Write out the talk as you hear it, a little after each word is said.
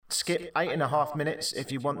Skip 8.5 minutes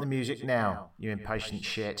if you want the music now, you impatient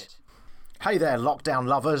shit. Hey there, lockdown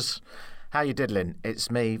lovers. How you diddling?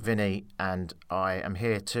 It's me, Vinny, and I am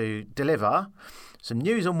here to deliver some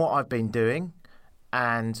news on what I've been doing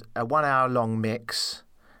and a 1 hour long mix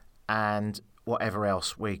and whatever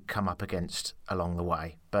else we come up against along the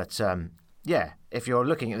way. But yeah, if you're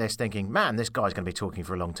looking at this thinking, man, this guy's going to be talking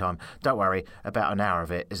for a long time, don't worry, about an hour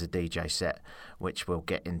of it is a DJ set, which we'll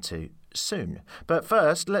get into soon. But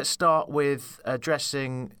first, let's start with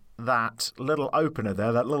addressing that little opener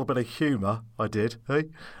there, that little bit of humour I did, hey?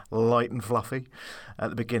 Light and fluffy at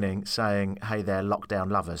the beginning, saying, hey there,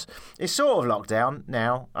 lockdown lovers. It's sort of lockdown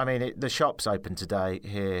now. I mean, the shop's open today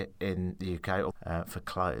here in the UK for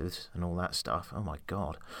clothes and all that stuff. Oh, my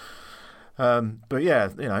God. But yeah,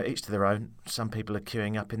 you know, each to their own. Some people are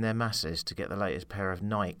queuing up in their masses to get the latest pair of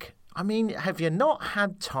Nike. I mean, have you not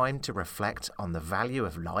had time to reflect on the value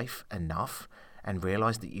of life enough and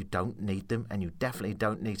realise that you don't need them, and you definitely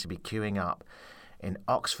don't need to be queuing up in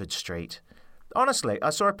Oxford Street? Honestly, I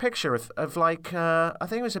saw a picture of like, I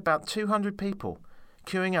think it was about 200 people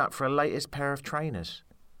queuing up for a latest pair of trainers.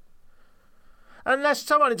 Unless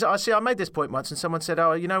someone, I made this point once and someone said,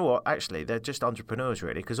 oh, you know what, actually, they're just entrepreneurs,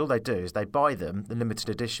 really, because all they do is they buy them, the limited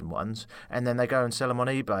edition ones, and then they go and sell them on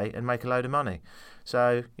eBay and make a load of money.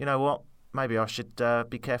 So, you know what, maybe I should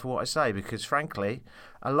be careful what I say, because, frankly,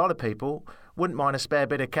 a lot of people wouldn't mind a spare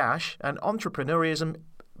bit of cash, and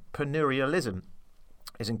entrepreneurialism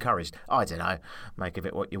is encouraged. I don't know, make of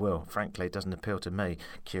it what you will. Frankly, it doesn't appeal to me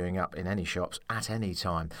queuing up in any shops at any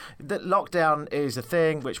time. The lockdown is a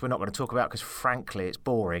thing which we're not going to talk about because, frankly, it's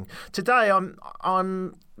boring. Today, I'm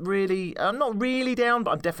not really down,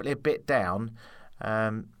 but I'm definitely a bit down.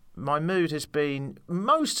 My mood has been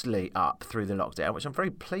mostly up through the lockdown, which I'm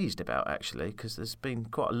very pleased about, actually, because there's been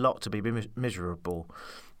quite a lot to be miserable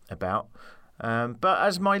about. But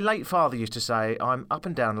as my late father used to say, I'm up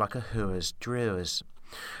and down like a hooer's drewers.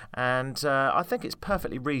 And I think it's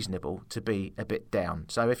perfectly reasonable to be a bit down.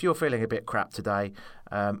 So if you're feeling a bit crap today,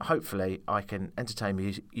 hopefully I can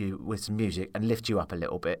entertain you with some music and lift you up a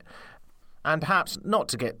little bit. And perhaps, not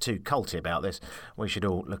to get too culty about this, we should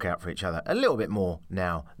all look out for each other a little bit more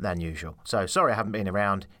now than usual. So sorry I haven't been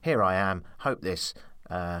around. Here I am. Hope this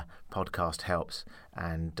podcast helps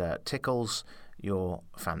and tickles your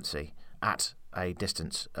fancy at a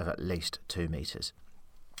distance of at least 2 metres.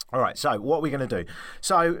 All right, so what are we going to do?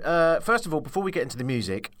 So, first of all, before we get into the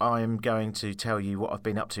music, I'm going to tell you what I've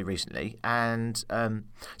been up to recently. And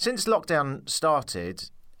since lockdown started,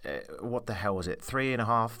 what the hell was it,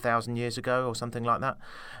 3,500 years ago or something like that?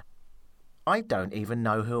 I don't even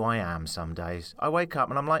know who I am some days. I wake up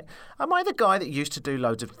and I'm like, am I the guy that used to do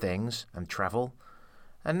loads of things and travel?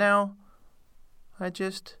 And now I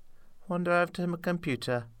just wander over to my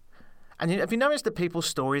computer. And have you noticed that people's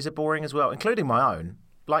stories are boring as well, including my own?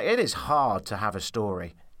 Like, it is hard to have a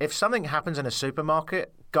story. If something happens in a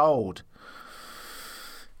supermarket, gold.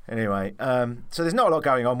 Anyway, so there's not a lot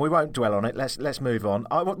going on. We won't dwell on it. Let's move on.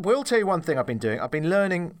 I will tell you one thing I've been doing. I've been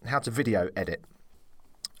learning how to video edit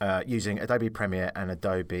using Adobe Premiere and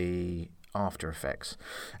Adobe After Effects.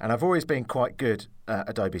 And I've always been quite good at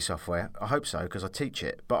Adobe software. I hope so, because I teach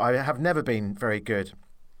it. But I have never been very good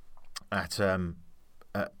at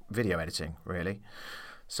video editing, really.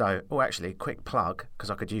 So, actually, quick plug, because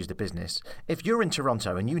I could use the business. If you're in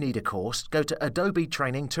Toronto and you need a course, go to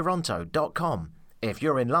adobetrainingtoronto.com. If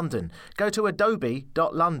you're in London, go to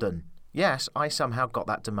adobe.london. Yes, I somehow got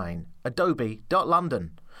that domain.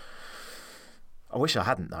 adobe.london. I wish I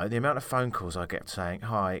hadn't, though. The amount of phone calls I get saying,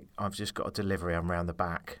 hi, I've just got a delivery, I'm round the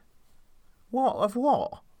back. What? Of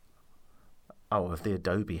what? Oh, of the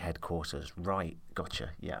Adobe headquarters. Right,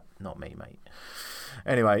 gotcha. Yeah, not me, mate.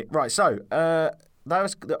 Anyway, right, so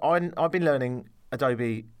I've been learning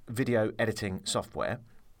Adobe video editing software,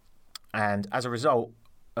 and as a result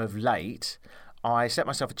of late, I set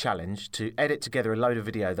myself a challenge to edit together a load of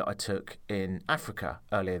video that I took in Africa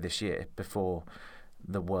earlier this year before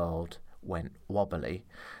the world went wobbly.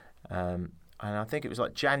 And I think it was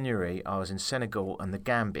like January, I was in Senegal and the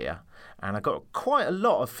Gambia, and I got quite a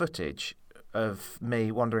lot of footage of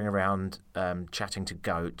me wandering around, chatting to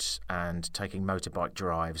goats and taking motorbike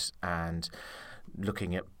drives and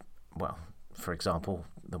looking at, well, for example,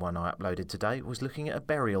 the one I uploaded today was looking at a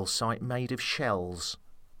burial site made of shells.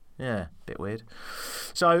 Yeah, bit weird.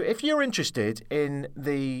 So if you're interested in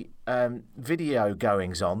the video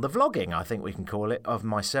goings on, the vlogging, I think we can call it, of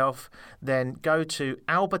myself, then go to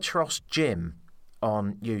Albatross Jim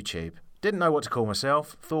on YouTube. Didn't know what to call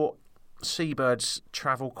myself. Thought seabirds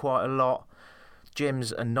travel quite a lot.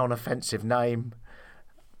 Jim's a non-offensive name.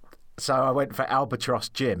 So I went for Albatross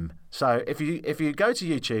Gym. So if you go to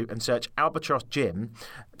YouTube and search Albatross Gym,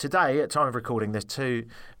 today, at time of recording, there's 2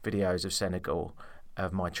 videos of Senegal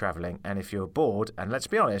of my travelling. And if you're bored, and let's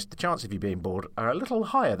be honest, the chance of you being bored are a little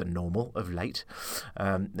higher than normal of late,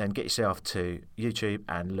 then get yourself to YouTube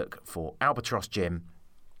and look for Albatross Gym.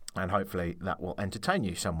 And hopefully that will entertain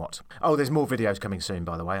you somewhat. Oh, there's more videos coming soon,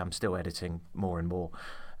 by the way. I'm still editing more and more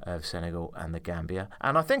of Senegal and the Gambia.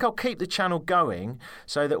 And I think I'll keep the channel going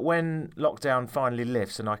so that when lockdown finally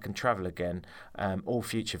lifts and I can travel again, all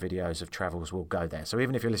future videos of travels will go there. So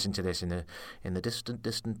even if you're listening to this in the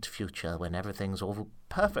distant future, when everything's all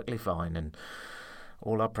perfectly fine and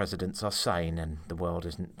all our presidents are sane and the world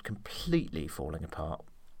isn't completely falling apart,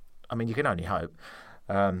 I mean, you can only hope,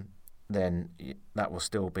 then that will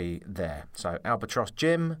still be there. So Albatross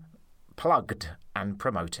Gym, plugged and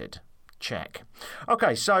promoted. Check.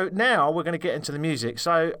 Okay, so now we're going to get into the music.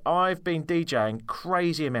 So I've been DJing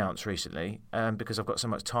crazy amounts recently because I've got so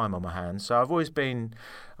much time on my hands. So I've always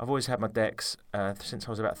had my decks since I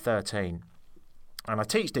was about 13, and I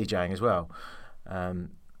teach DJing as well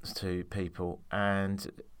to people,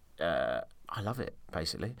 and I love it,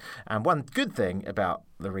 basically. And one good thing about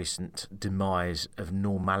the recent demise of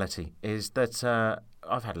normality is that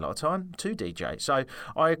I've had a lot of time to DJ. So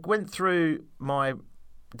I went through my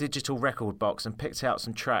digital record box and picked out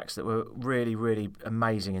some tracks that were really, really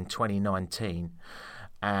amazing in 2019.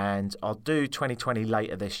 And I'll do 2020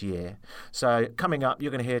 later this year. So coming up, you're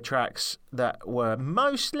going to hear tracks that were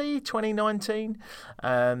mostly 2019,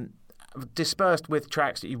 dispersed with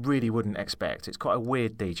tracks that you really wouldn't expect. It's quite a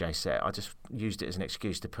weird DJ set. I just used it as an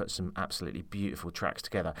excuse to put some absolutely beautiful tracks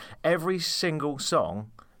together. Every single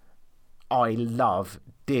song I love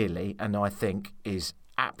dearly and I think is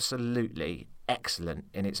absolutely excellent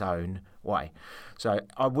in its own way. So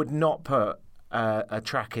I would not put a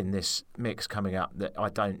track in this mix coming up that I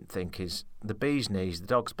don't think is the bee's knees, the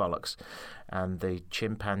dog's bollocks, and the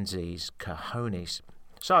chimpanzee's cojones.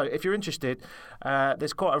 So if you're interested,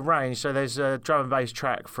 there's quite a range. So there's a drum and bass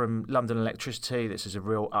track from London Electricity. This is a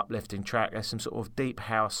real uplifting track. There's some sort of deep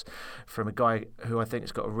house from a guy who I think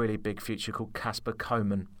has got a really big future called Casper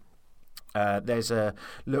Coleman. There's a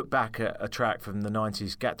look back at a track from the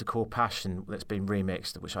 90s, Get to Core Passion, that's been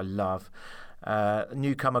remixed, which I love. A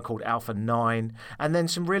newcomer called Alpha 9, and then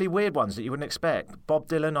some really weird ones that you wouldn't expect. Bob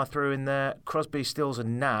Dylan I threw in there, Crosby, Stills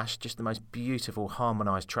and Nash, just the most beautiful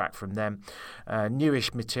harmonised track from them.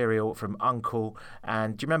 Newish material from Uncle,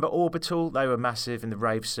 and do you remember Orbital? They were massive in the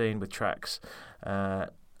rave scene with tracks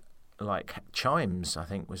like Chimes, I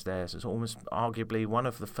think, was theirs. It's almost arguably one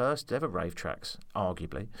of the first ever rave tracks,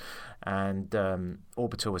 arguably. And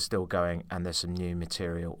Orbital is still going, and there's some new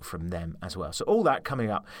material from them as well. So all that coming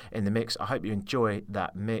up in the mix. I hope you enjoy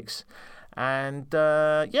that mix. And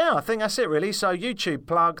yeah, I think that's it really. So YouTube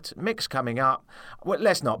plugged, mix coming up. Well,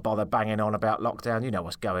 let's not bother banging on about lockdown. You know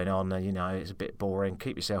what's going on. You know, it's a bit boring.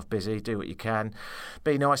 Keep yourself busy. Do what you can.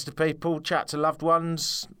 Be nice to people. Chat to loved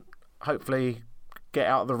ones. Hopefully get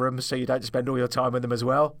out of the room so you don't spend all your time with them as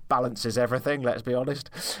well. Balance is everything, let's be honest.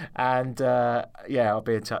 And yeah, I'll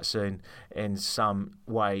be in touch soon in some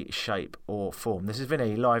way, shape or form. This is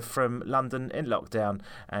Vinny, live from London in lockdown,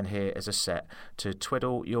 and here is a set to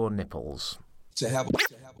Twiddle Your Nipples. To have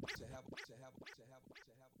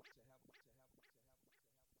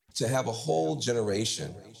a whole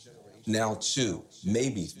generation, now 2,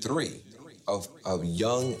 maybe 3, of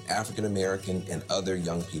young African American and other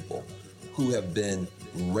young people who have been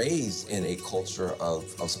raised in a culture of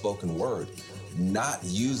spoken word, not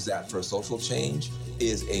use that for social change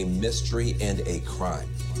is a mystery and a crime.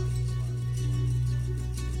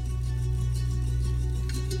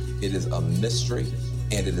 It is a mystery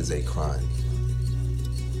and it is a crime.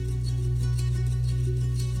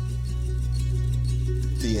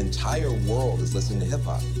 The entire world is listening to hip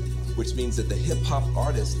hop, which means that the hip hop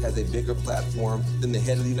artist has a bigger platform than the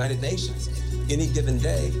head of the United Nations. Any given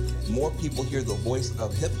day, more people hear the voice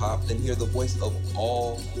of hip hop than hear the voice of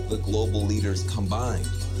all the global leaders combined.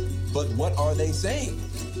 But what are they saying?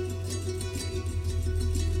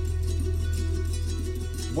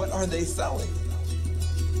 What are they selling?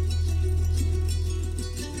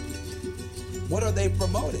 What are they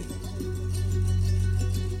promoting?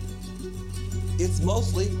 It's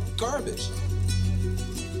mostly garbage.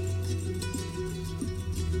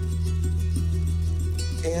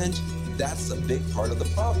 And that's a big part of the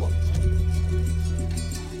problem.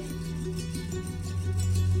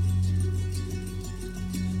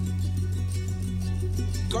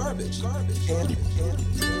 Garbage, and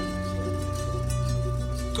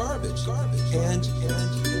garbage, and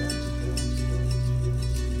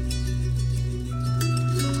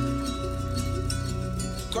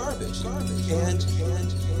garbage. garbage, canned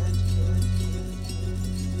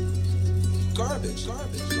garbage.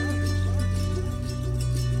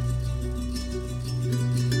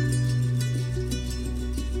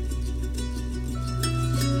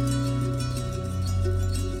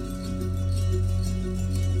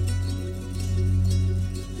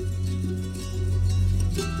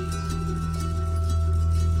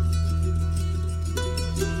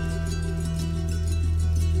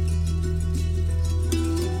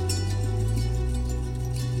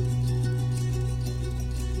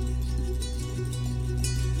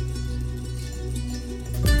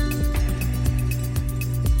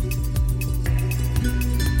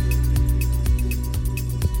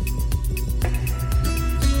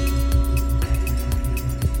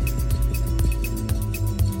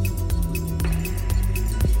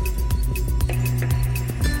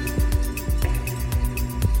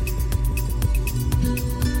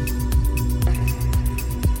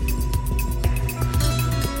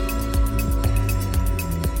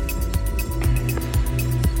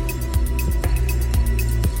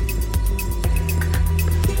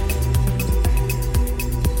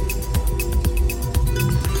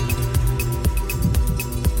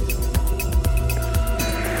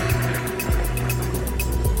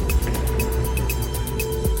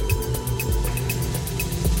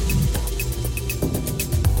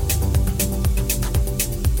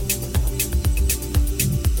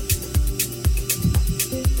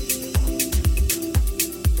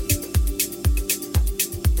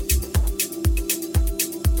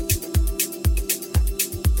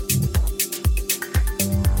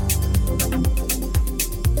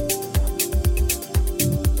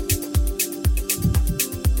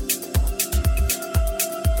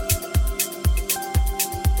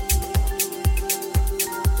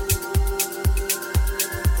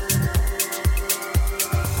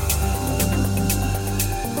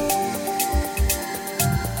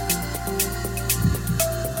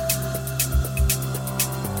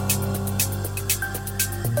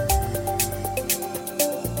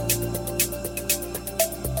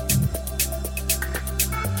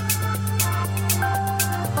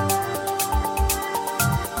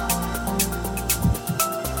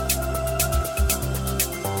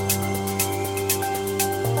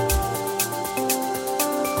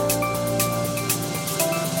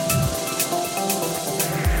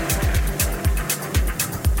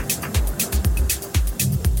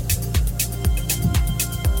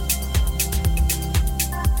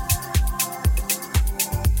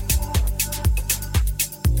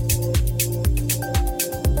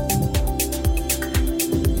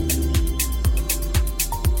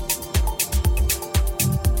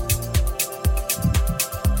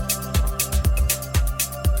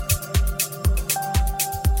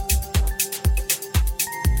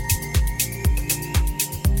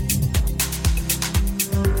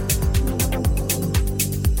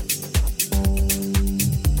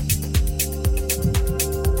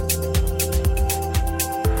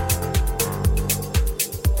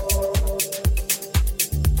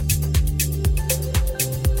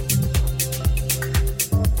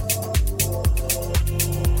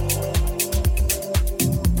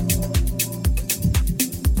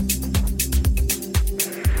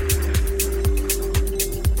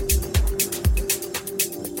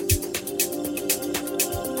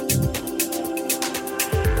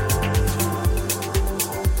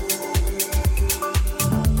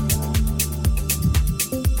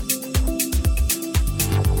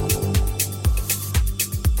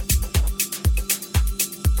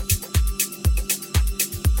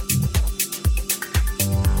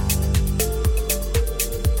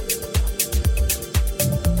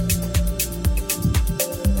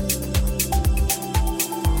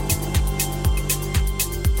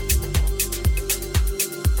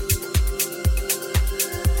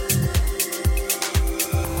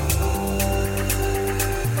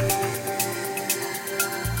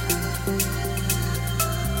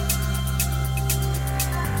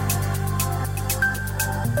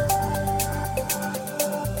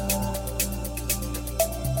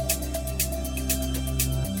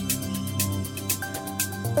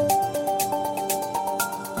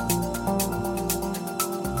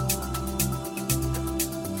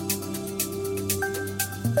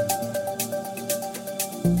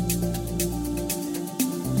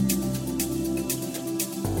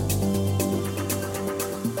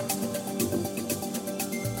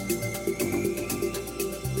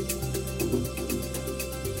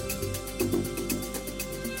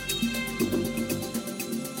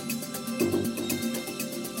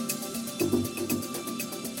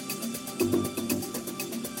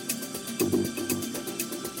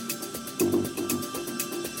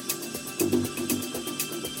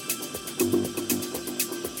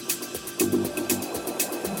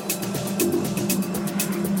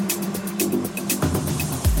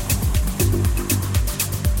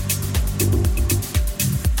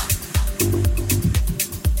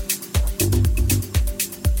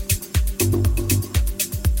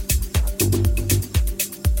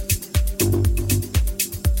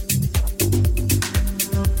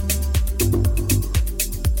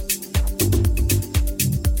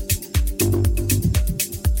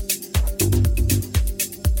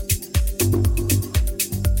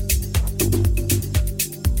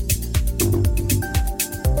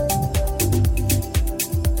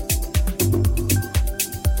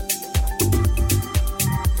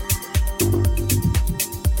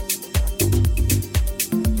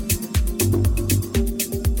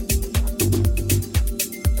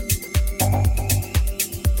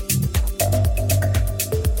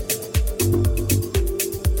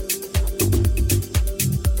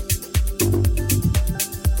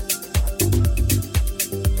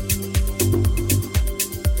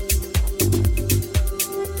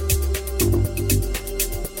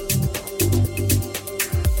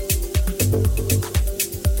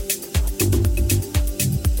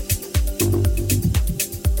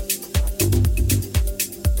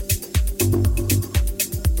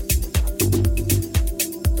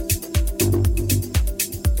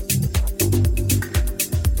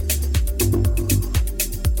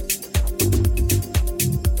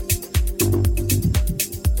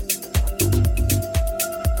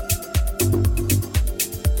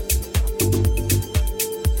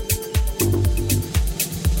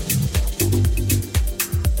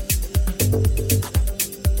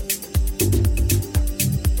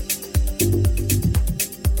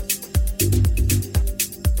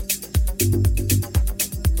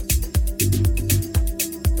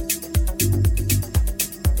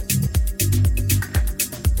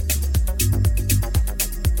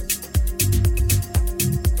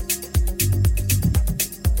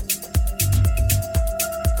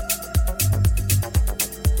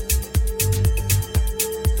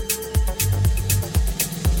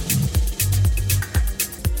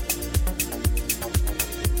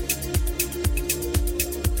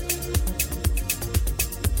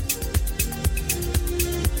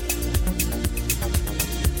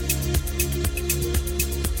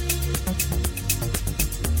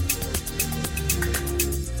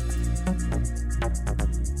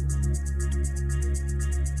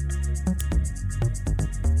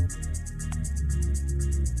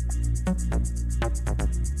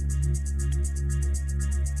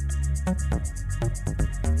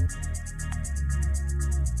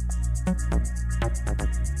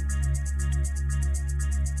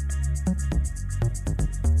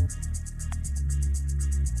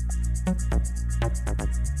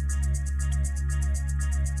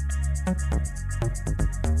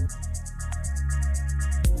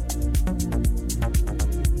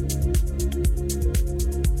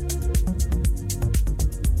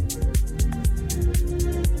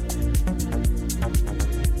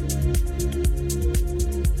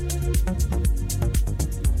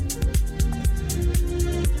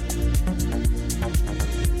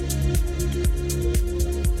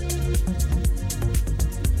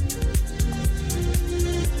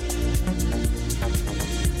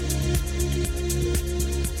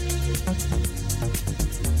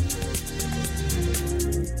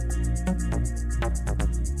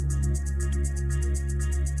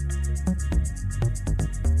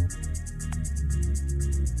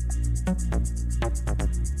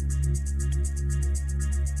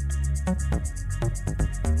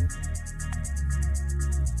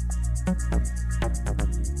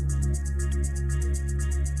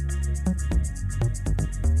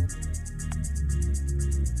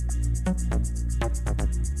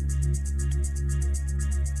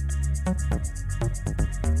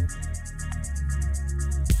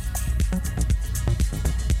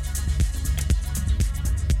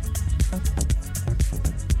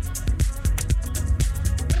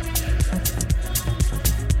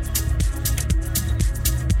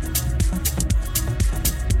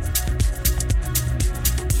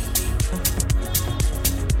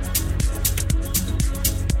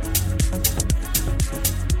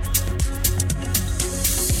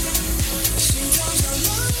 心跳着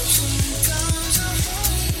梦，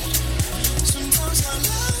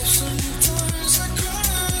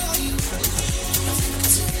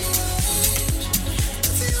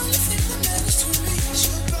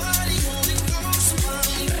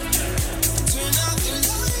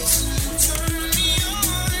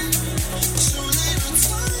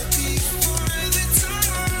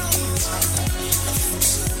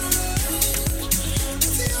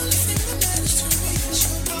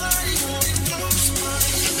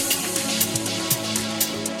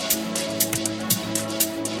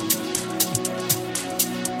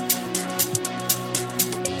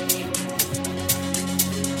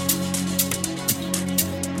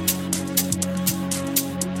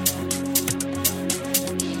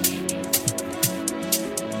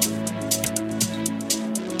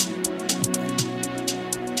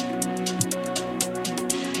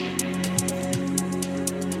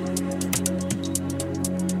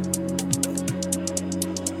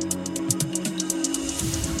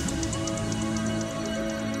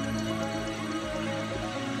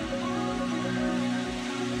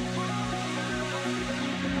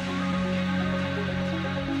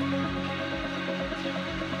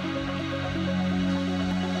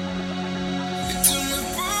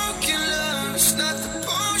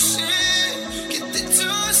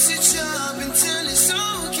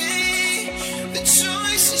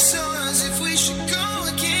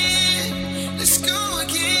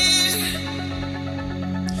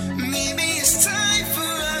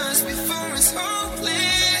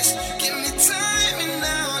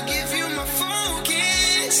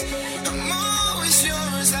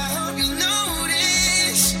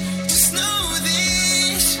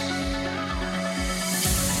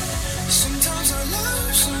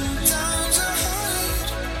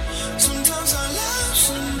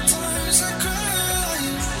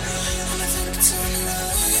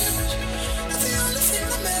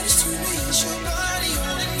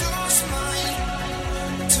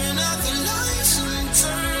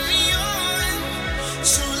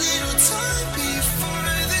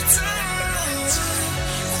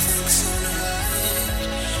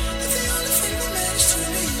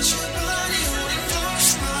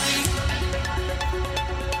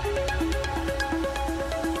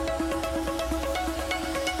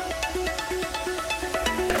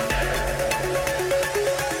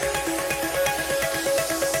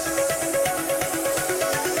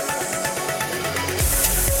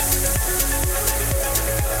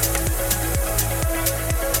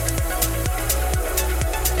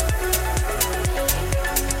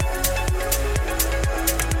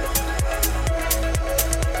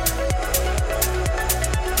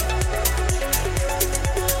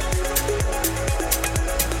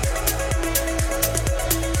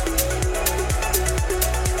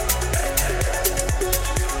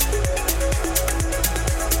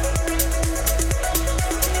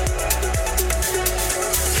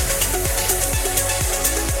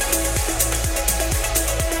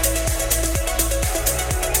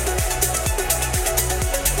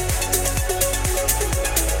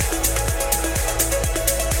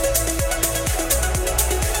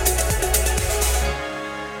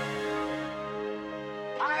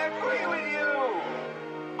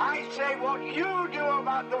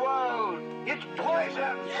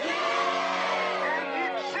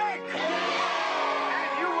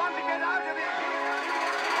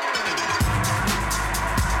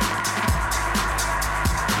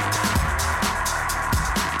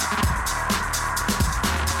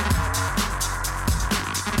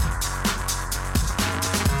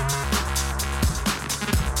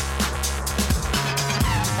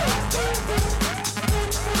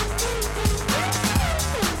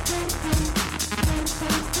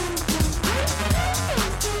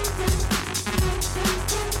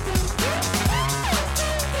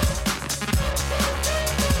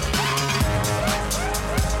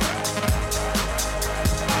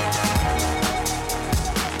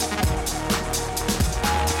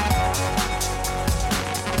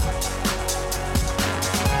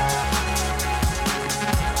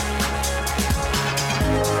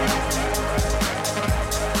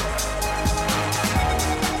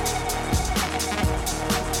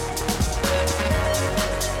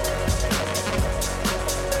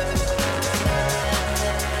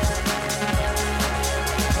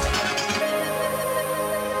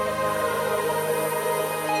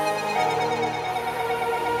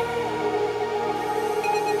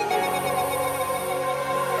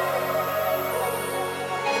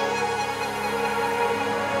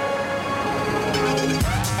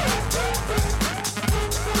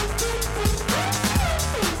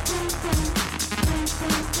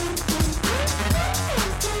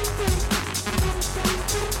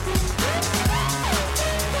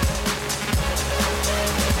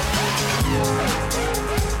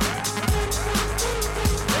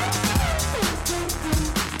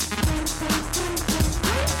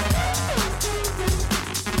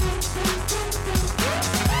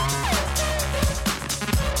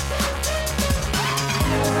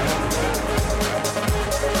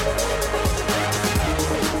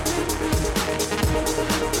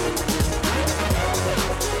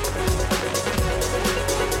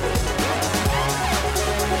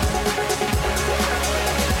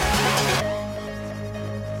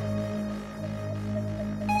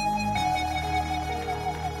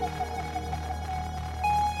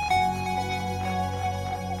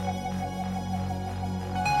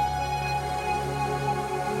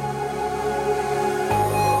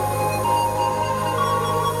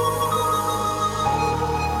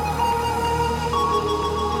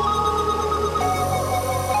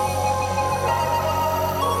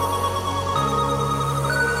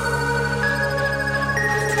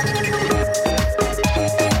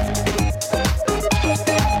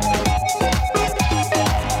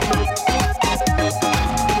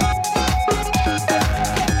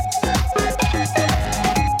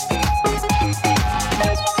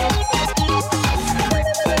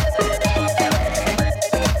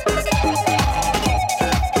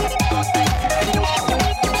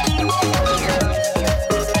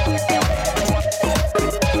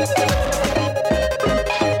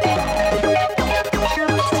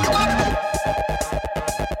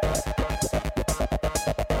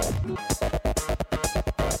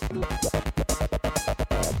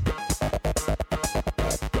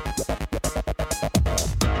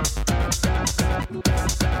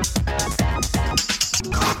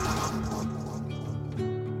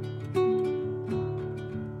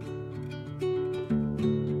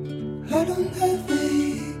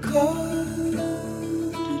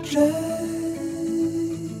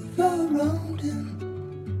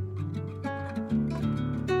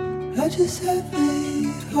 this heavy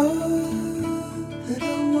heart that I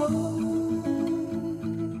walk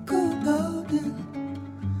about in,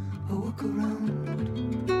 I walk around.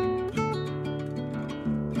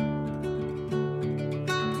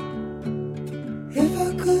 If I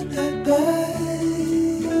could, I'd buy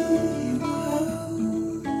you a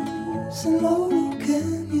house in Laurel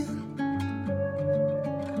Canyon,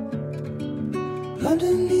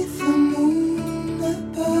 underneath the moon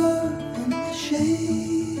above, in the shade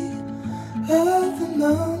of the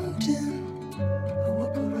mountain, I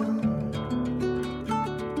walk around.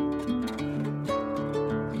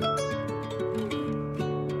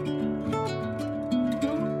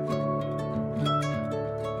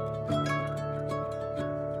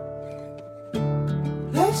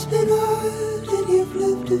 Life's been hard and you've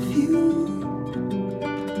lived a few.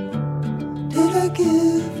 Did I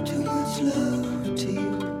give too much love to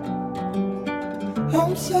you?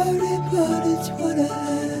 I'm sorry, but it's what I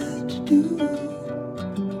had to do.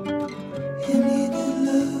 You needed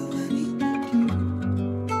love, I needed you.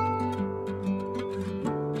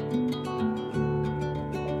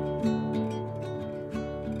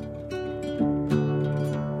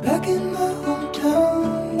 Back in my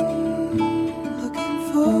hometown, looking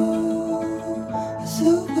for a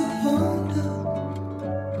silver Honda,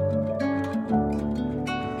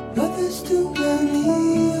 but there's too many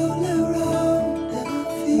all around, and I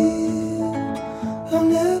feel I'll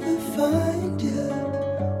never find you,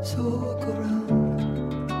 so I walk around.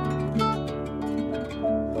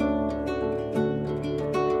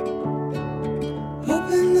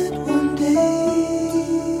 Hoping that one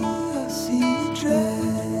day I'll see you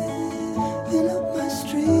driving up my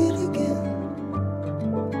street again,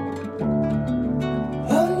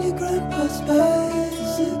 on your grandpa's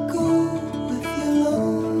bicycle with your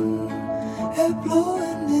long hair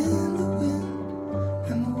blowing in the wind,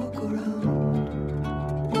 and we'll walk around.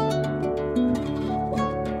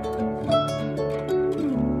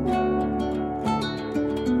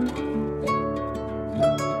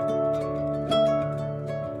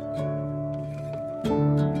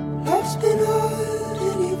 Life's been hard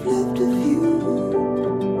and you've lived a few.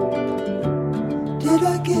 Did I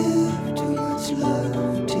give too much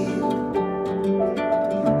love to you?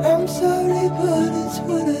 I'm sorry, but it's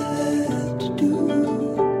what I had to do.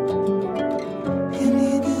 You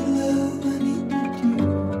needed love, I needed you.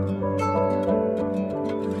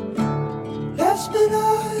 Life's been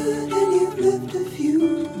hard and you've lived a few.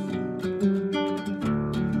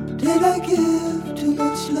 Did I give too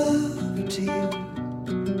much love to you?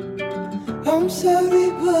 I'm sorry,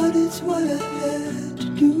 but it's what I had to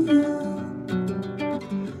do.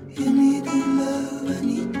 You needed love, I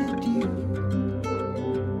needed you.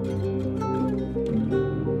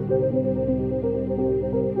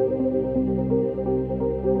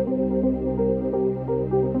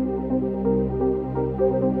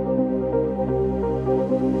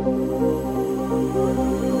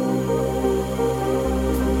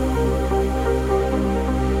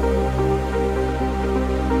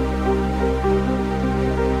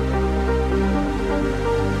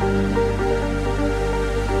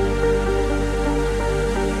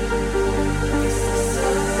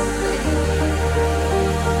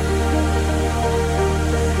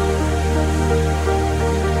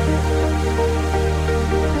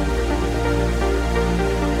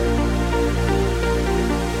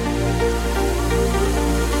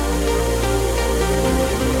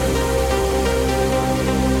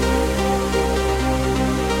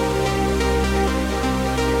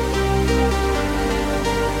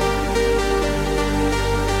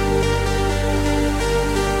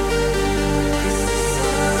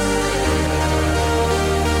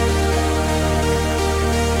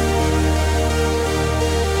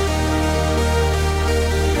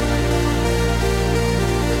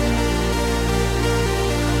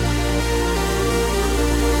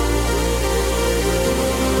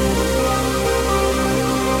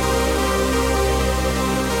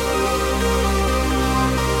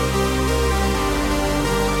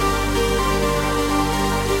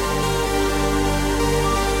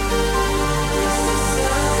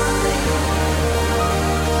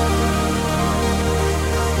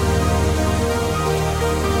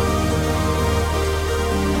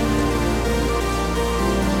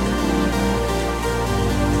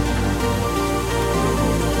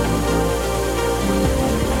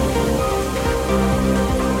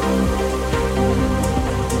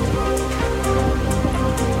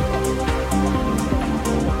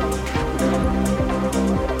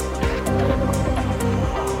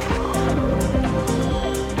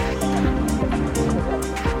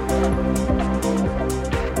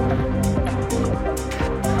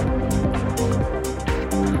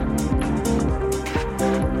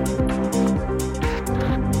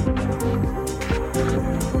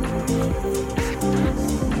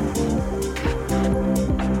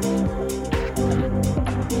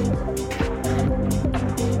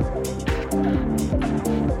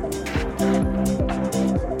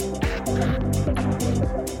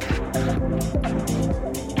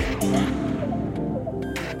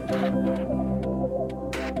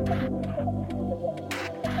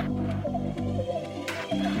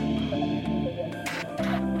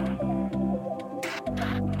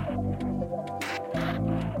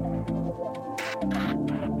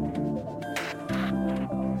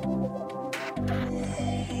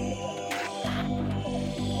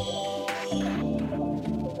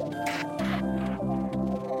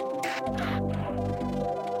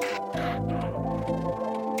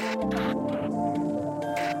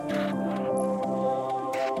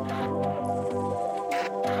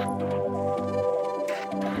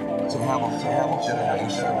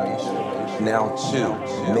 Now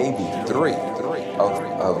 2, maybe 3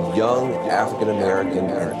 of young African American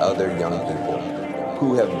and other young people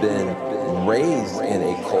who have been raised in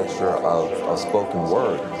a culture of spoken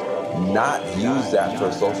word, not use that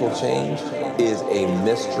for social change is a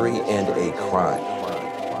mystery and a crime.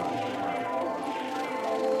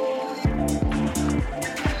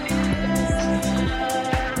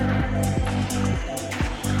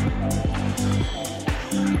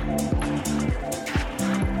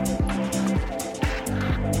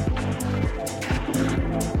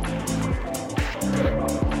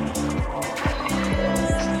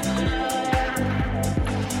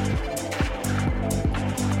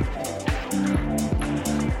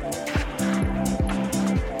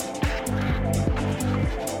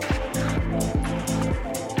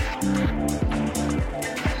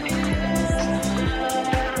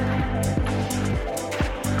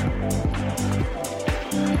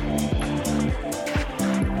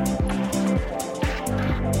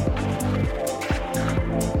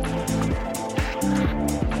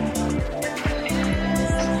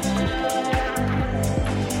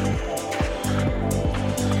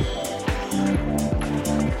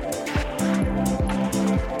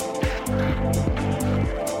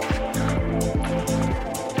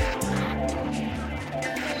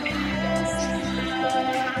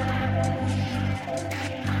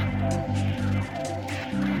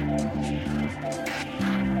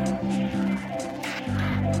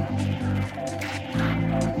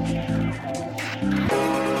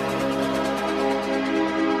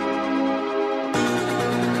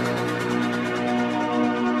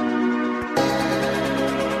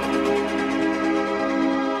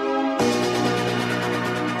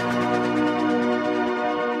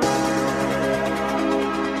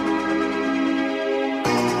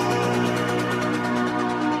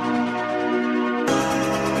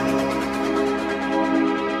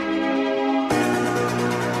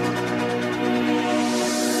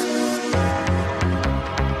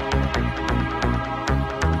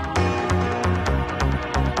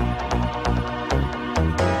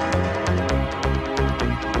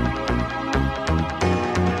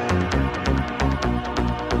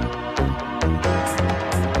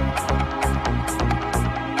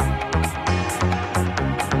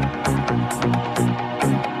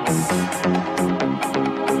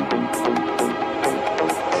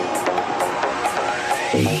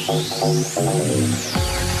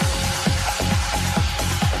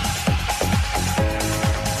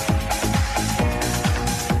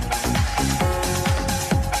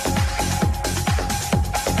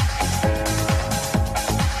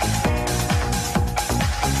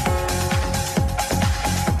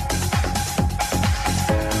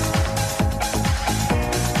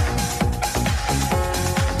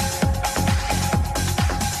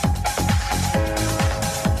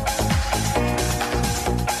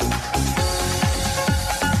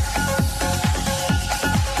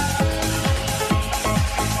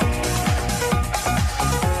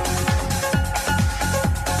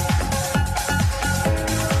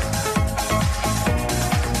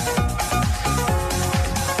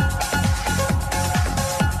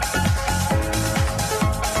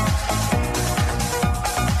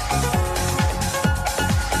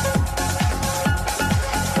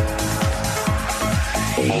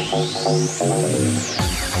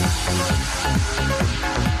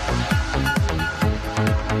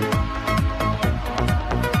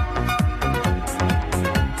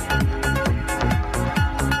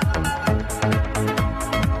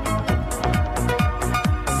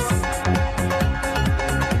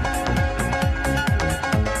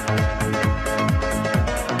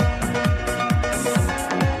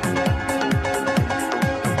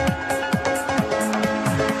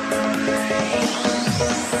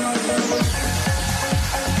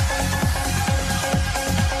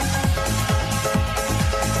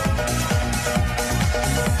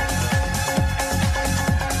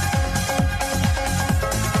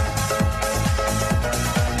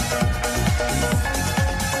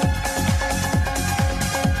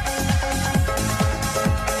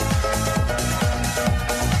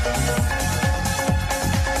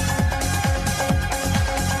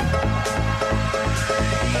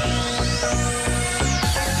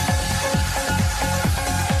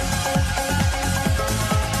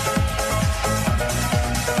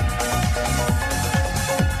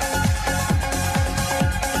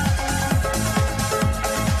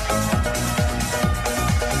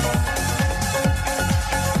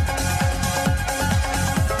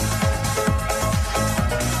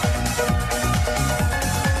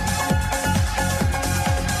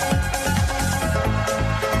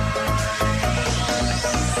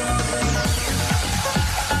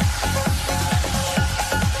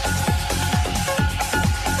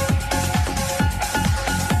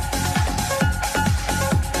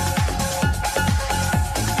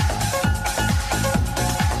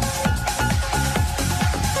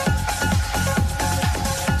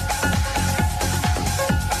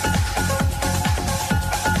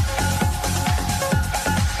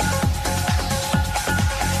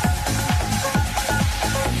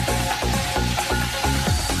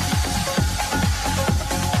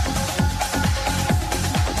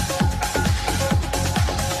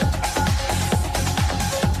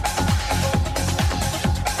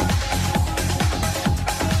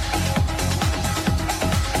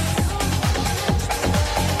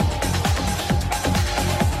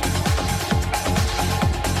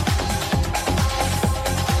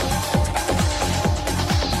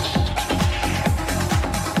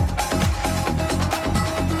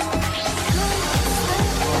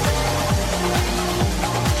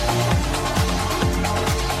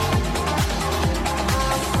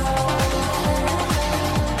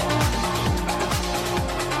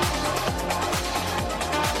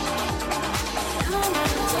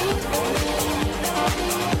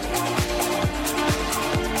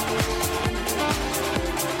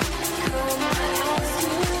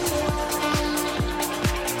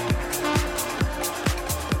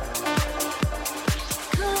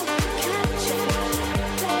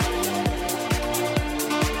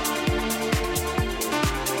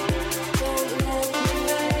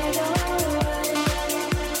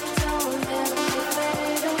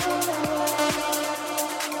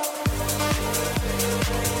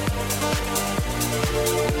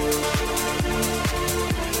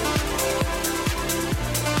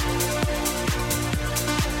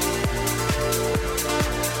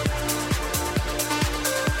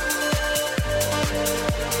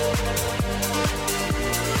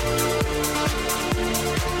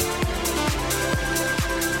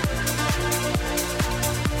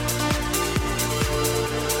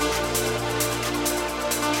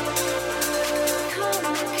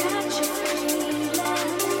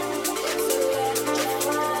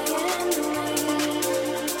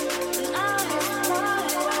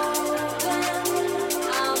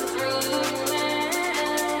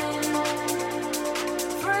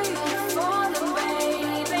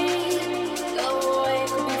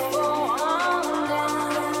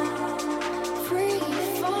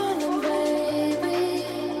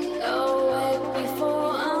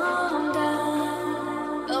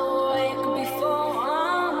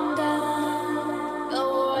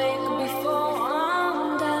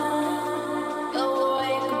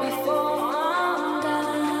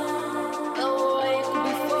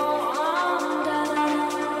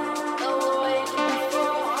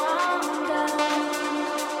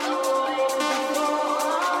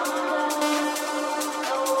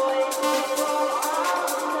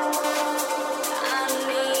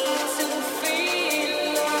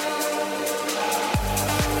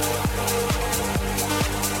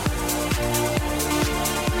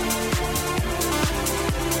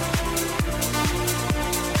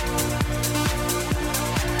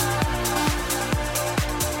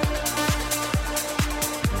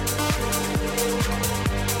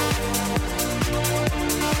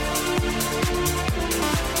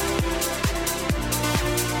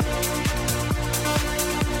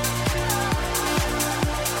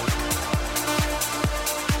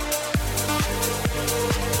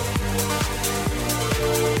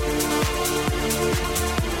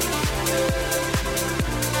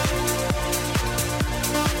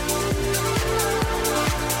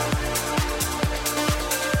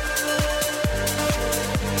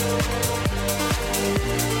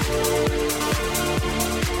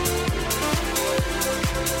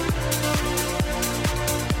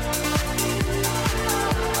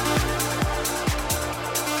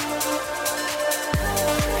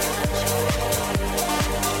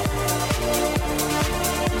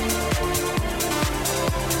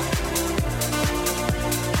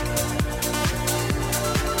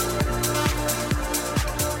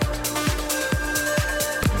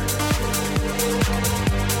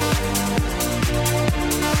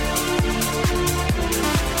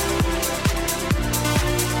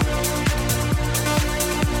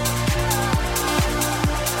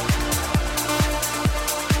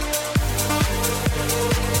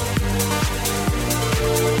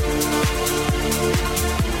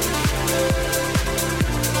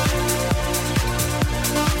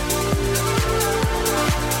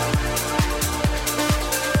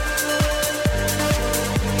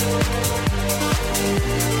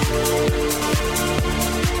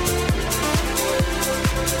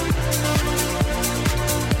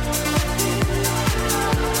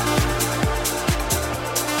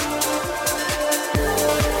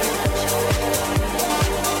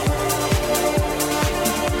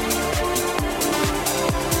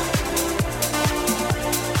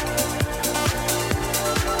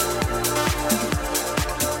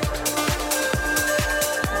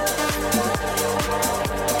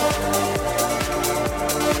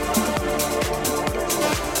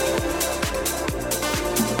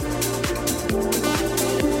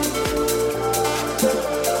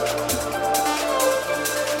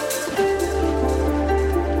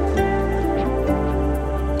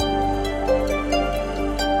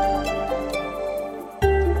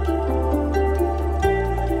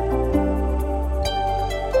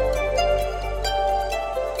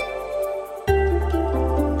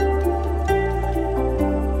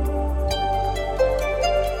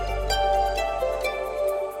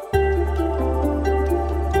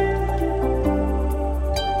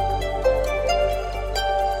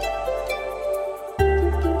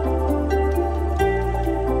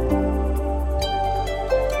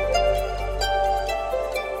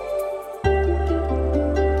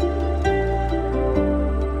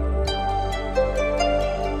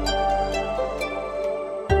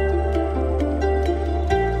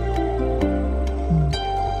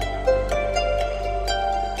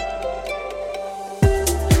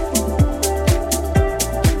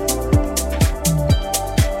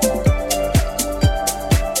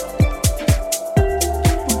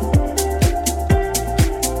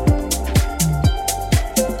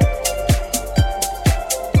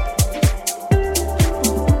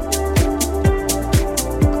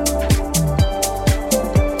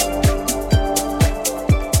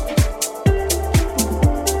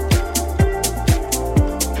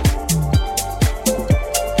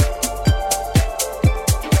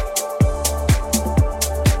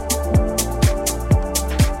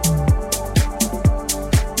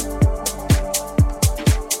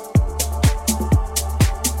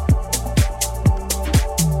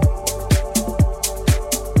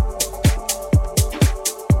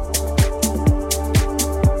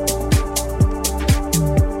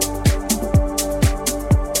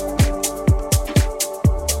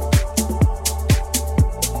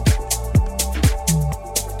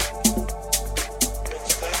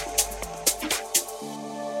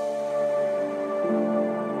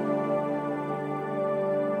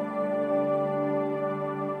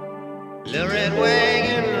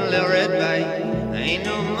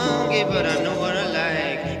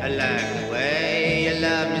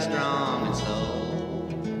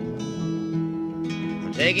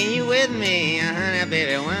 taking you with me, honey,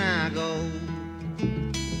 baby, when I go.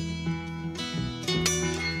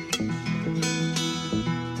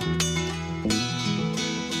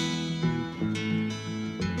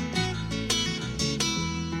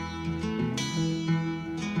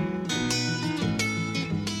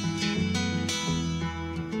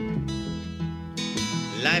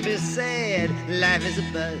 Life is sad, life is a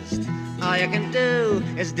bust. All you can do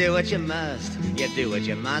is do what you must. You do what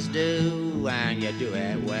you must do, and you do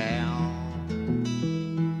it well.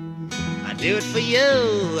 I do it for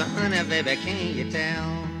you, honey, baby, can't you tell?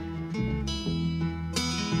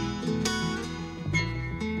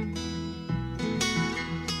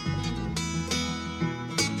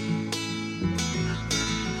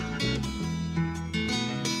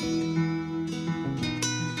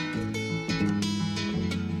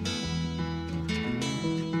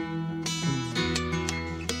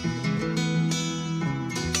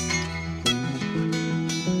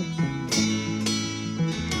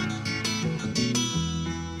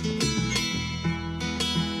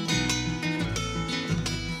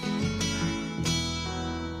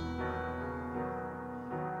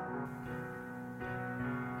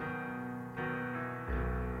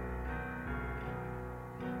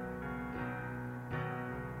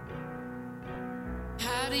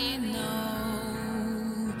 How do you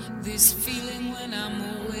know this feeling when I'm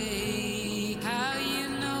away? How you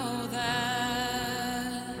know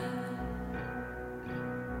that?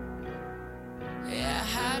 Yeah,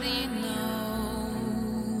 how do you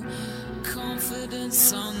know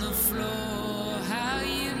confidence on the floor? How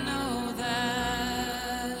you know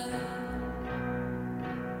that?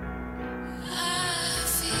 I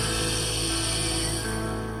feel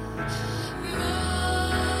more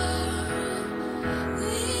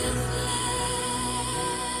with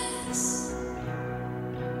less.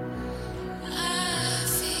 I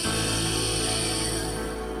feel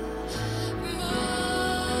more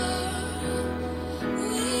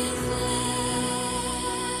with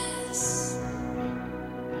less.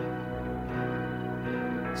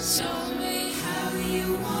 Show me how you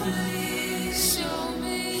wanna live. Show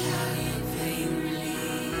me how you vainly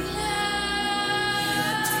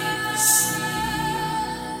love. Take the sea.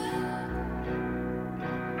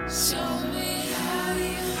 Show me how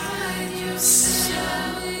you hide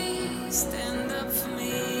yourself. Stand up for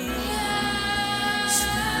me.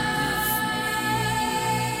 Stand up for me.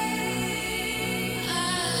 I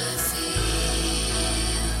feel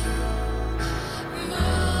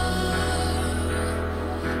more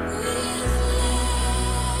with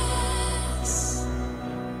less.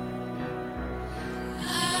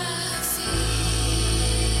 I feel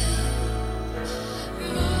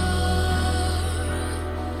more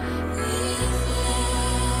with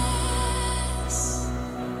less.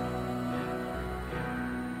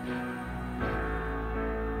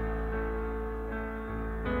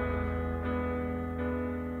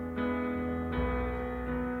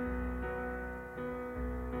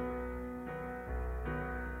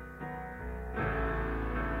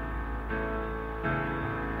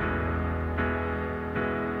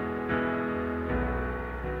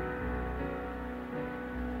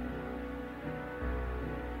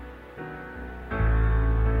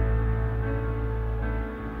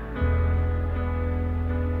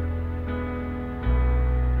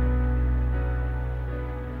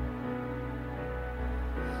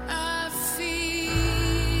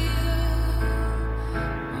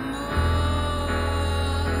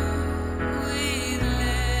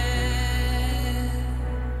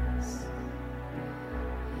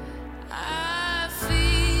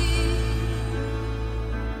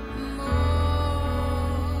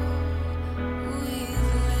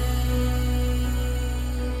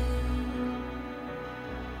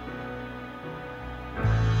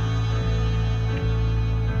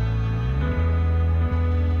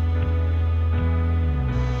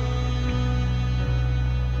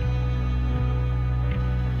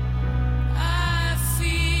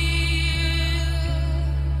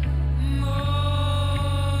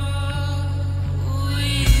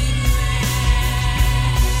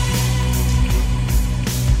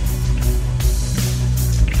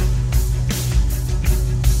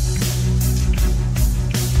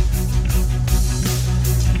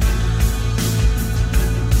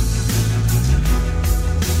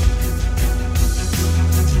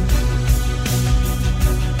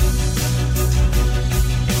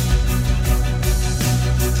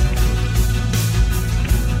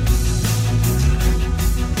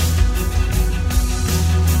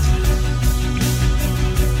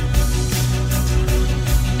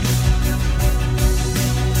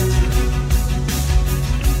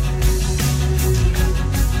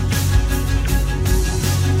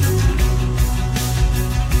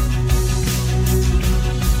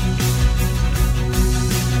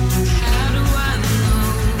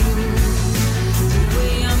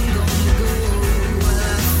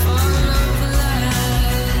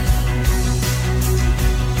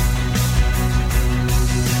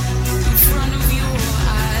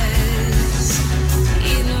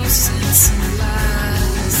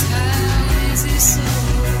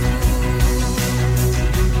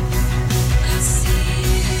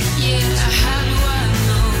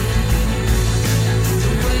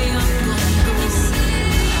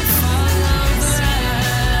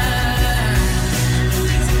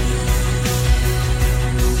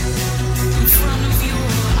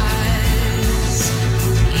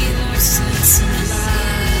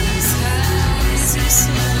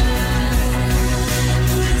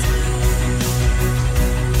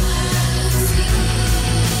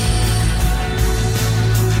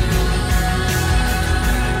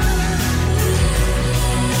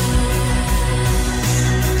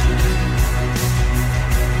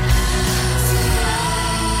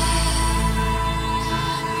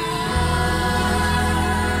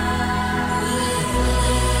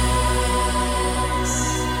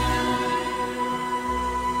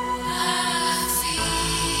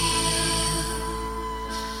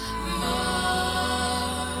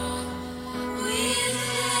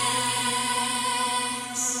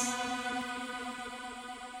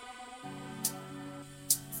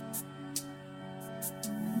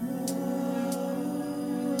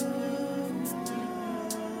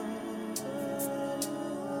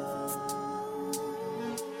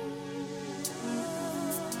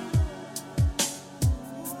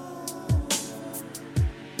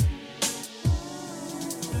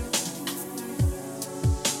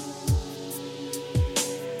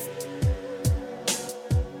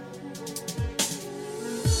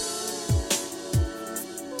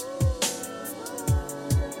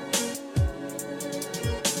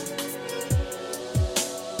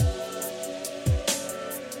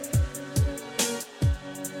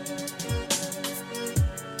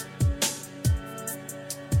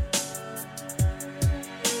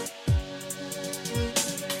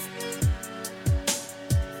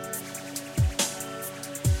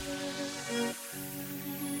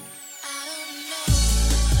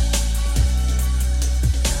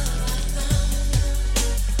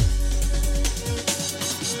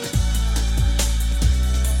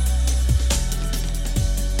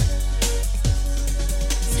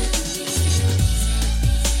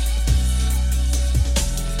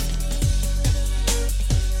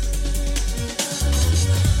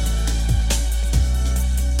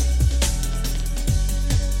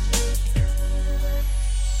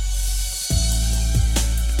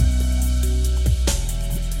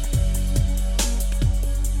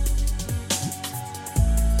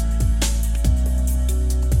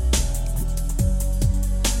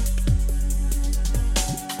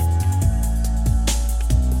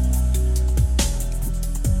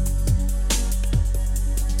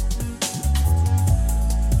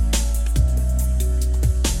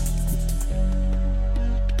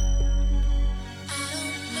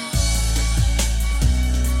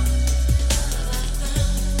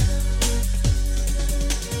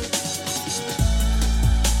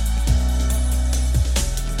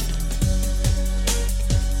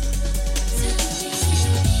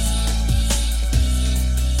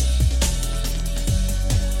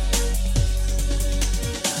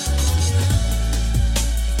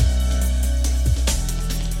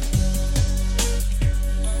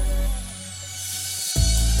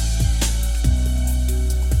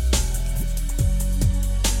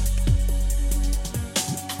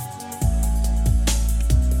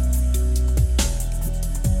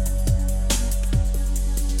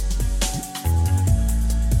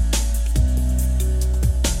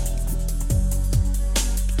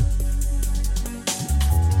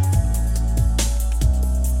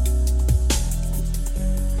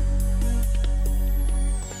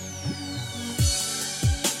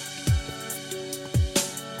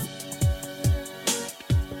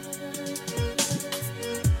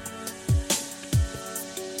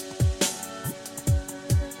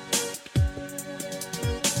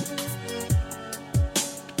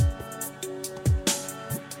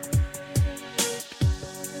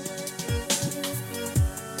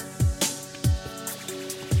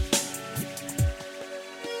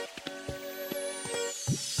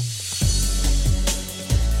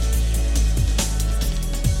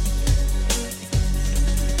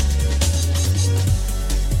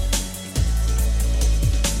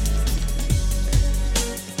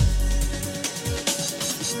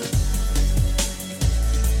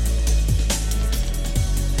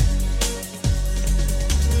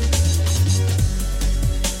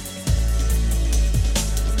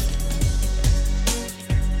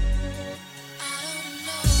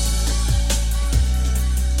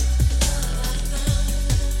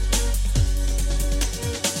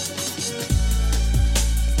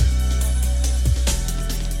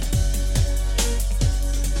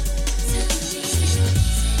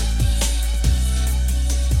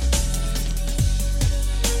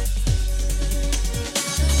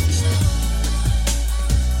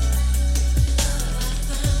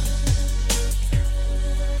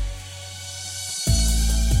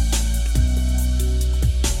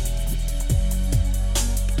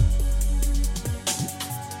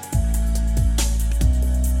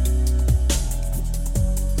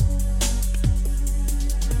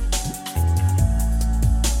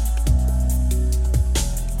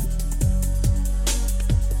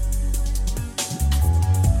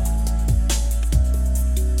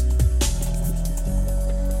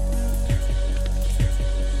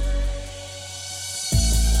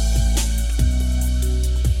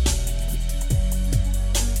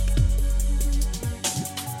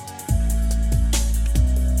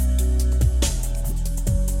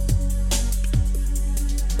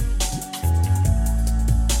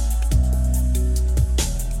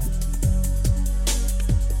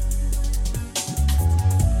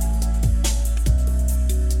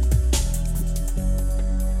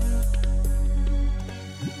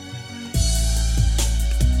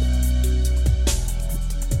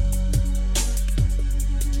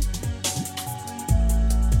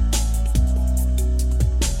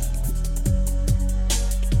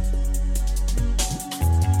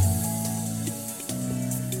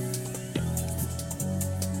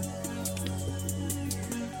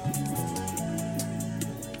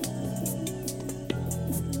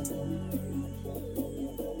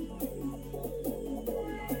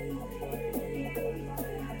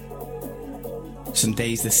 Some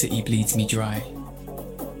days the city bleeds me dry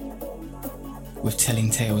with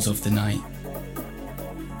telling tales of the night.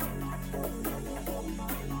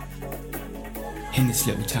 In this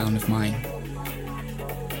little town of mine,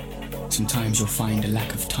 sometimes you'll find a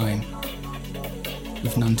lack of time.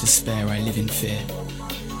 With none to spare, I live in fear,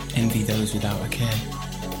 envy those without a care.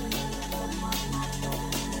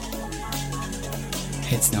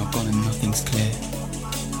 Head's now gone and nothing's clear.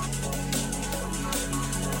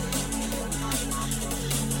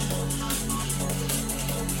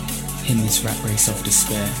 In this rat race of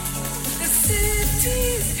despair, The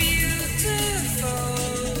city's beautiful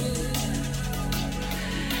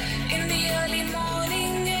in the early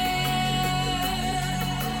morning air.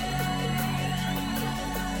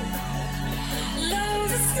 Love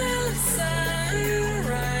the smell of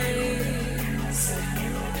sunrise,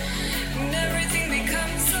 and everything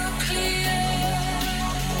becomes so clear.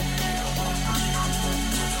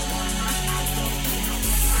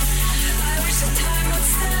 I wish the time would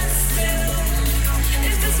stand still.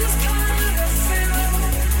 If this was part of a film,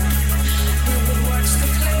 we would watch the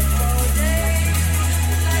clip all day,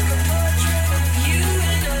 like a portrait of you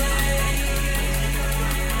and I.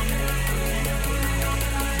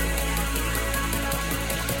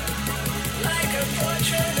 Like a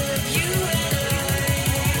portrait of you and I.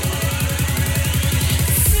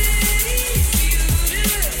 City's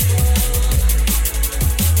beautiful,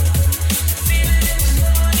 feel it in the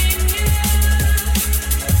morning air.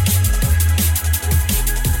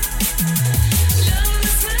 Love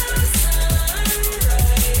the smell of sunrise,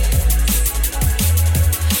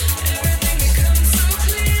 everything becomes so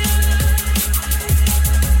clear.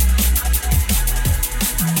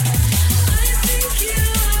 I think you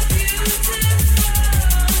are beautiful.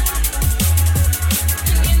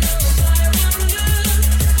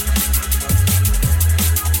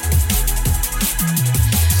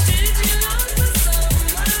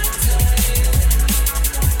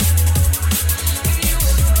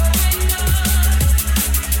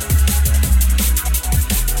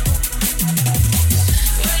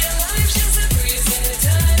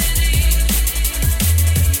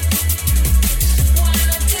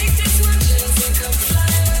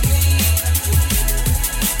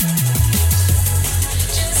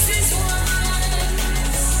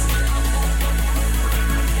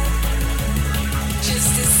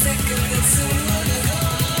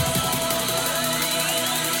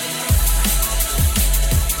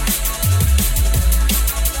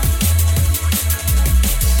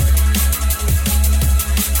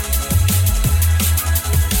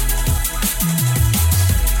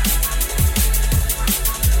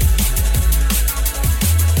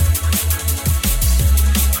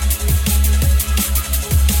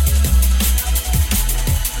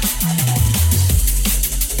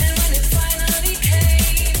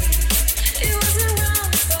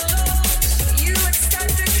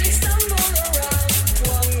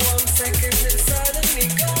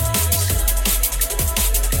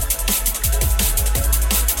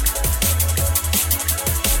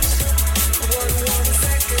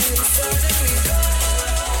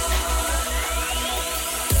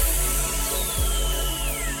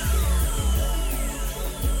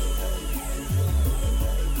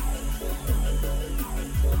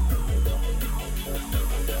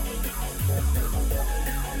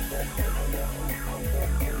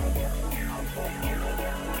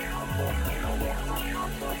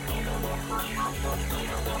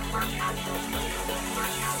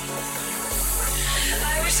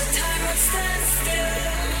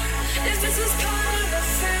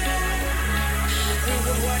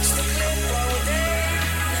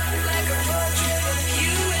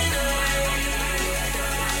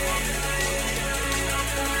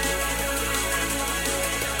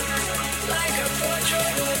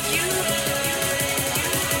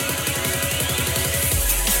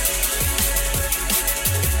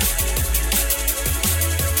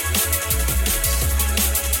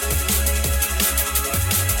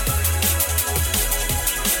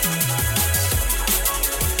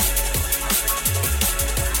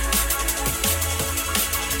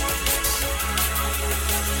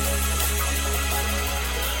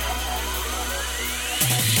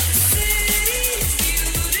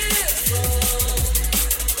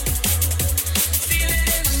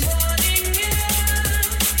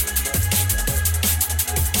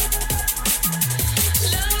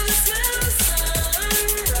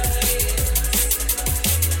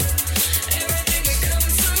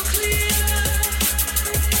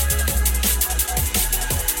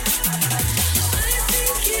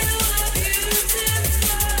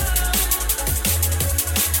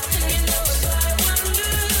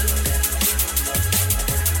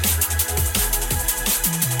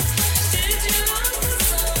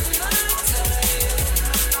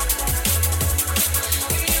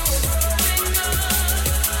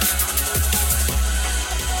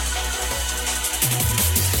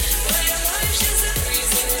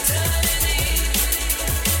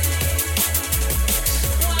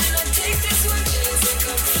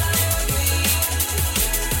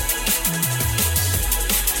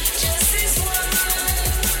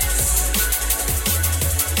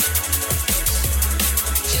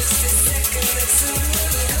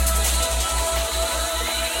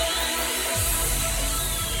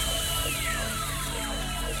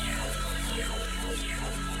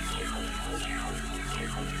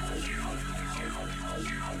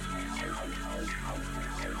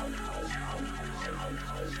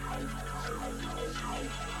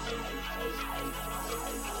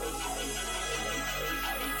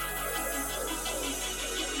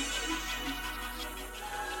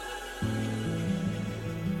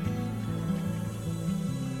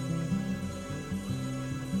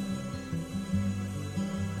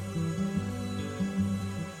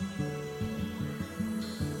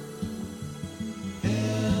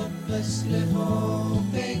 Wordlessly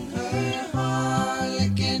hoping her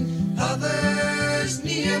harlequin hovers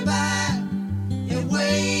nearby,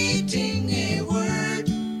 awaiting a word,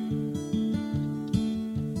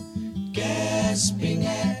 gasping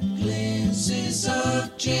at glimpses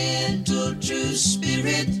of gentle true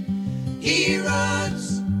spirit. He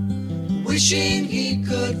runs, wishing he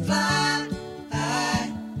could fly,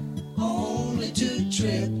 only to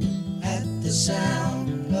trip at the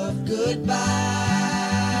sound of goodbye.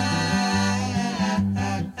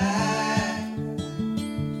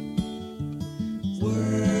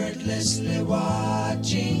 Wordlessly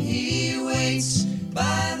watching, he waits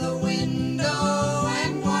by the window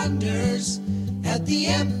and wonders at the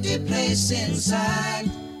empty place inside.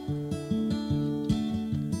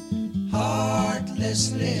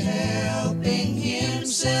 Heartlessly helping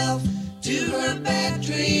himself to her bad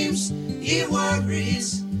dreams, he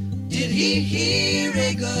worries, did he hear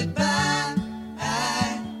a goodbye?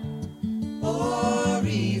 Or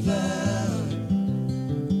even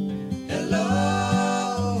hello?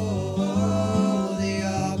 They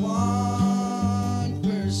are one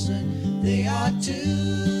person, they are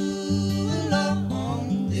two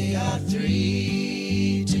alone, they are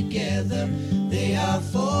three together, they are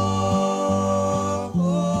for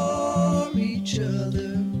each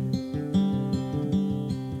other.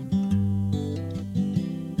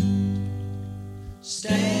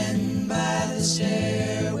 Stand by the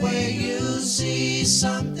stairway, you'll see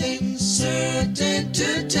something certain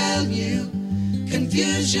to tell you.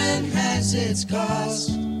 Confusion has its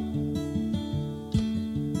cost.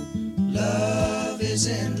 Love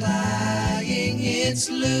isn't lying, it's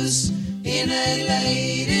loose in a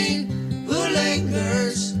lady who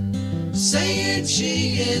lingers, saying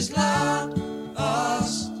she is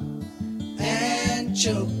lost and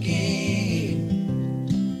choking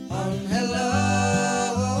on hello.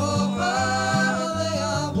 They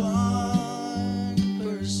are one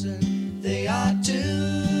person, they are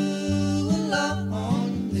two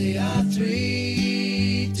alone, they are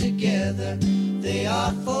three together, they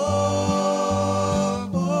are for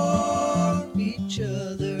each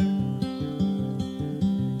other.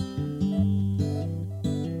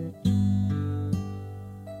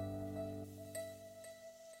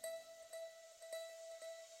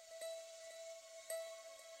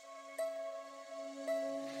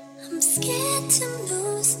 I'm scared to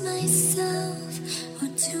lose myself or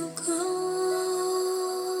to grow.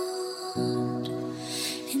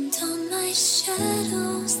 And all my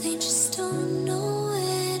shadows, they just don't know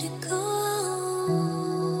where to go.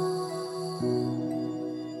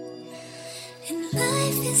 And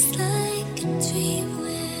life is like a dream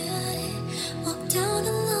where I walk down a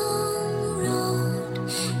long road.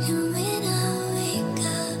 And when I wake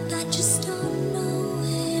up, I just don't know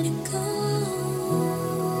where to go.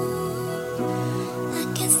 I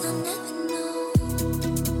guess I'll never know.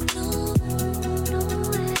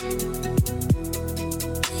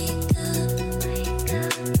 Wake up, wake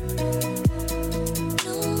up.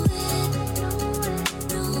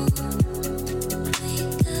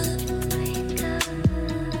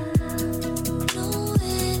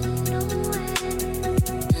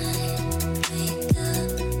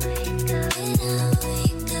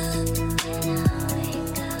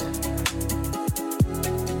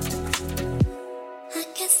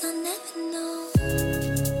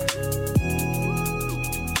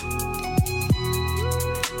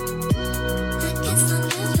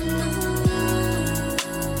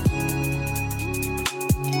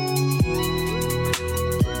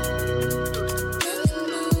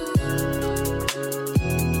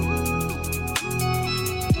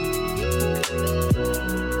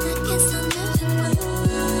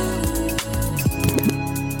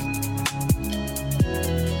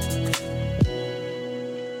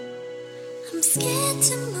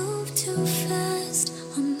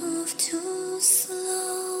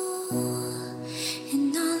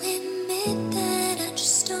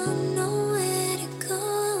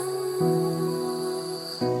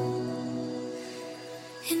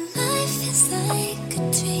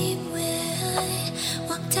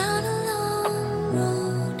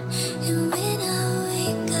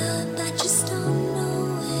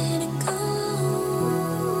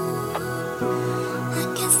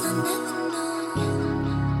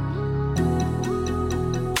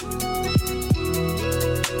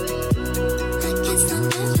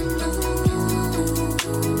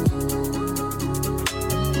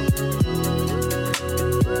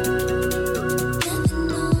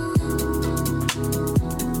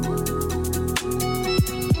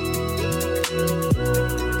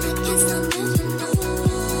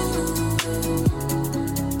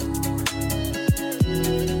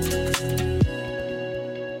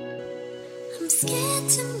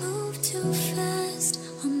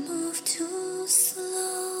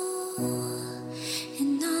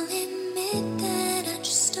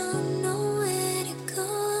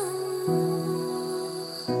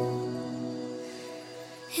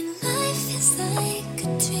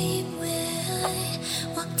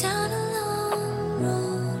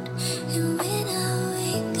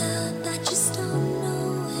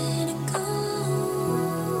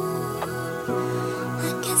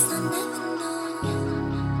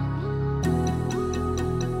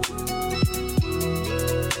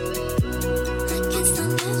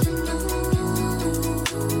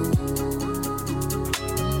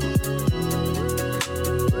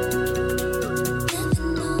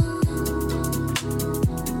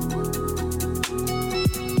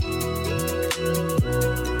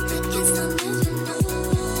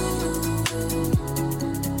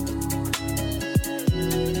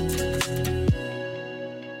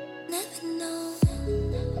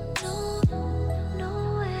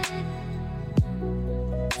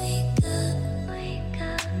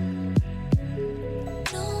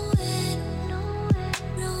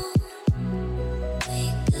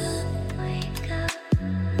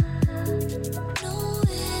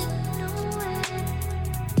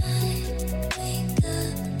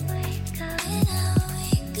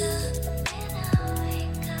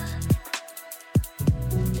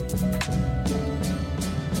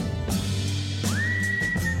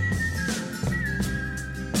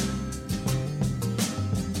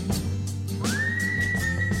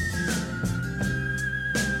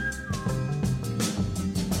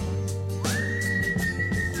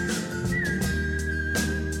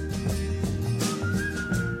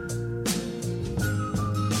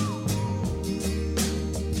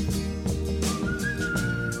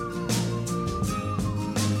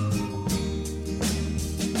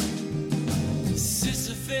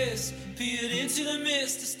 into the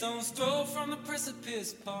mist, a stone's throw from the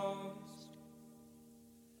precipice paused.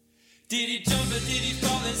 Did he jump or did he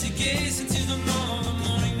fall as he gazed into the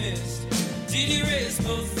morning mist? Did he raise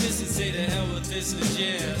both fists and say to hell with this and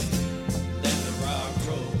just let the rock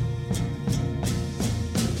roll?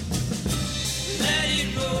 Let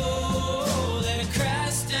it roll, let it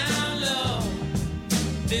crash down low.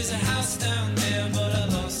 There's a house down there, but I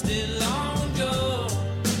lost it long ago.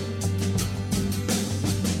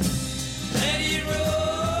 Let it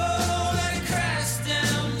roll, let it crash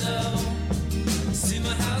down low. See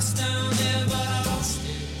my house down there, but I lost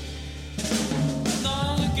it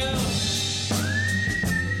long ago.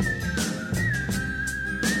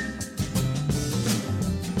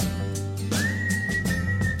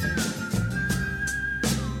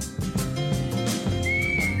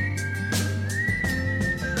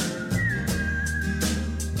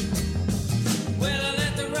 Well, I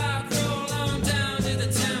let the rock roll on down to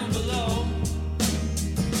the town below.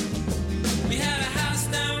 We had a house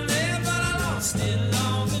down there, but I lost it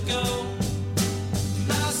long ago.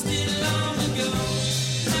 Lost it long ago.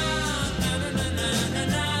 Na na na na na na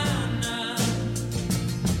na na.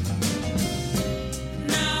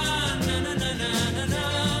 Na na na na na na na.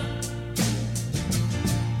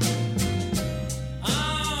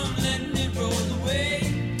 I'm letting it roll away.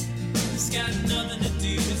 It's got nothing to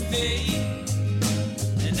do with fate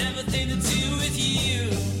and everything to do with you.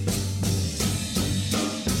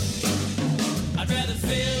 I'd rather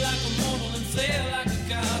fail like a mortal than flail like a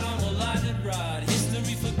god on a lightning rod.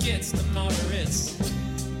 History forgets the moderates.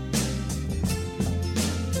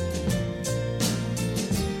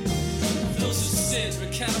 Those who sit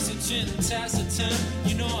recalcitrant and taciturn,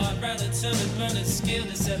 you know I'd rather turn and burn and scale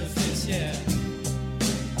this edifice, yeah.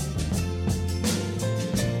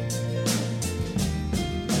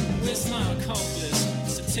 Where's my accomplice?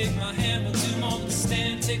 So take my hand, we'll do more than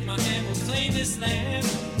stand. Take my hand, we'll claim this land.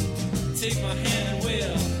 Take my hand and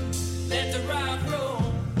we'll let the rock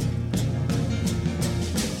roll.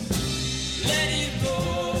 Let it go,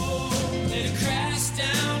 let it crash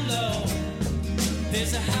down low.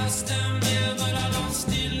 There's a house down there, but I lost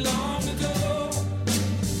it long ago.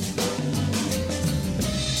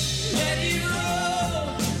 Let it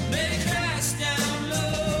roll, let it crash down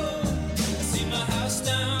low. I see my house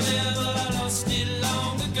down there, but I lost it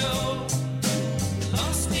long ago.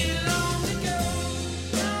 Lost it long ago.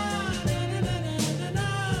 Na na na na na na na.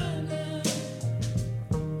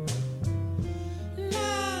 Na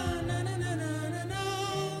na na na na na na.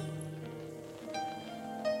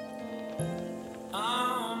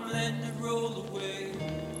 I'm letting it roll away.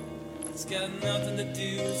 It's got nothing to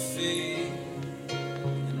do with fate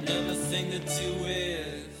and everything to do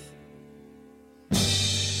with.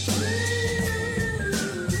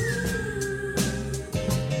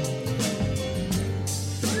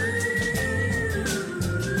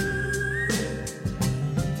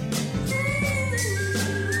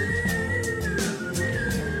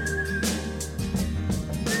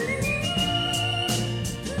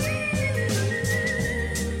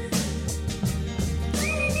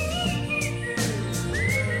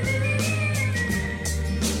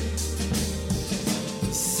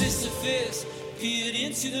 Sisyphus peered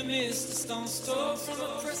into the mist, a stone's throw from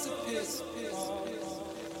a precipice.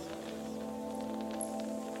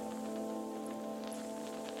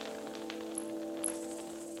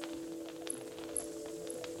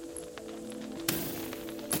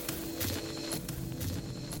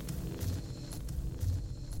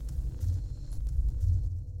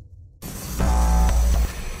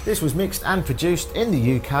 This was mixed and produced in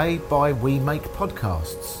the UK by We Make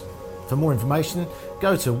Podcasts. For more information,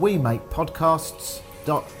 go to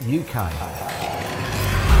wemakepodcasts.uk.